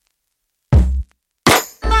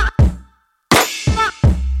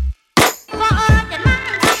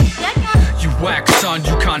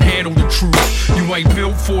can't handle the truth. You ain't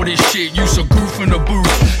built for this shit, you's a goof in the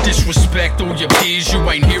booth. Disrespect all your peers, you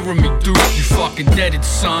ain't hearing me, dude. You fucking deaded,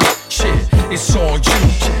 son. Shit, it's all you.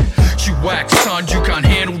 You whack, son, you can't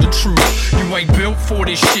handle the truth. You ain't built for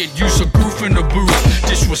this shit, you's a goof in the booth.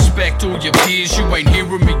 Disrespect all your peers, you ain't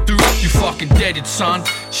hearing me, dude. You fucking deaded, son.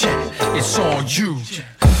 Shit, it's all you.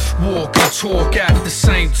 Walk and talk at the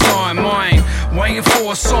same time. I ain't waiting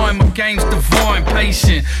for a sign, my game's divine.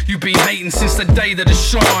 Patient, you been hating since the day that it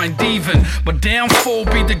shined. Even my downfall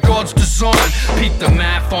be the God's design. Peep the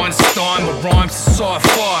math, Einstein, my rhymes are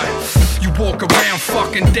sci-fi. You walk around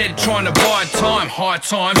fucking dead trying to buy time. High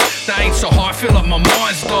time, they ain't so high, feel like my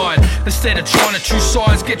mind's died. Instead of trying to choose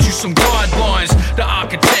sides, get you some guidelines. The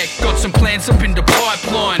architect got some plans up in the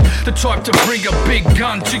pipeline. The type to bring a big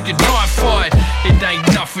gun to your knife fight. It ain't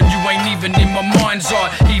nothing, you ain't even in my mind's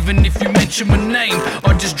eye. Even if you mention my name,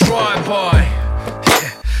 I just drive by.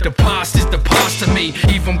 The past is the past to me.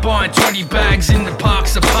 Even buying 20 bags in the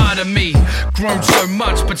park's a part of me. Grown so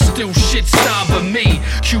much, but still shit starving me.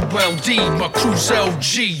 QLD, my crew's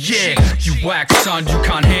LG, yeah. You whack, son, you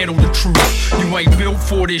can't handle the truth. You ain't built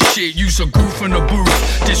for this shit, you's a goof in the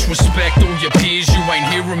booth. Disrespect all your peers, you ain't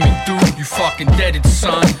hearing me, dude. You fucking deaded,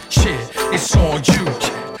 son. Shit, it's all you.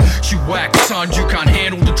 You whack, son, you can't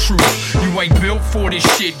handle the truth. You ain't built for this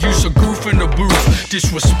shit, you's a goof in the booth.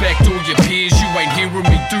 Disrespect all your peers, you ain't hearing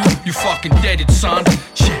me, dude. You fucking deaded, son.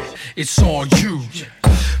 Shit, it's all you.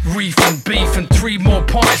 Reef and beef and 3 more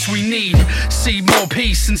pints we need. See more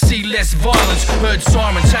peace and see less violence. Heard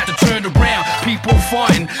sirens, had to turn around, people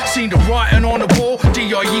fighting. Seen the writing on the wall,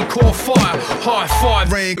 DIE call fire. High five,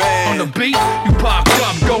 Rainman on the beat. You parked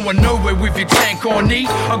up, going nowhere with your tank on E.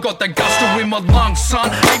 I got the gusto in my lungs, son.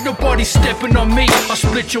 Ain't nobody stepping on me. I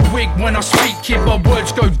split your wig when I speak, kid, my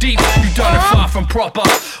words go deep. You done it far from proper.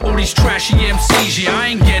 All these trashy MCs, yeah, I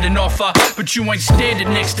ain't getting offer. But you ain't standing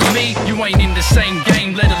next to me. You ain't in the same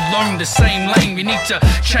game, let alone the same lane. You need to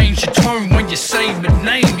change your tone when you say the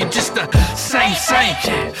name. You're just the same,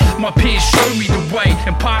 yeah. My peers show me the way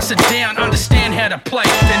and pass it down, understand how to play.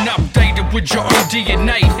 Then update it with your own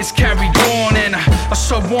DNA. It's carried on and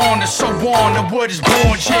so on and so on. The word is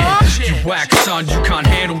born, yeah. You whack, son, you can't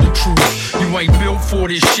handle the truth. You ain't built for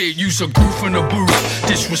this shit, you's a goof in the booth.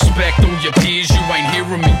 Disrespect all your peers, you ain't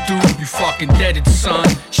hearing me, dude. You fucking deaded, son.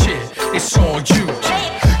 Shit, it's all you.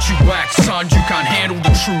 You whack, son, you can't handle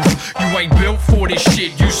the truth. You ain't built for this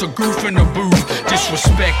shit, you's a goof in the booth.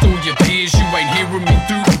 Disrespect all your peers, you ain't hearing me,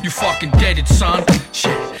 dude. You fucking deaded, son.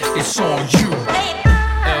 Shit, it's all you.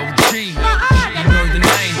 LG, you know the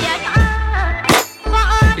name.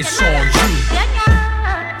 It's all you.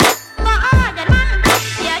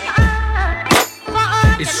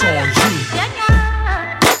 It's all you.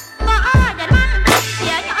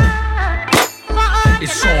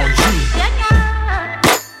 It's all you.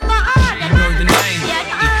 You know the name.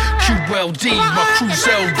 QLD, my crew's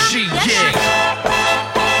LG, yeah.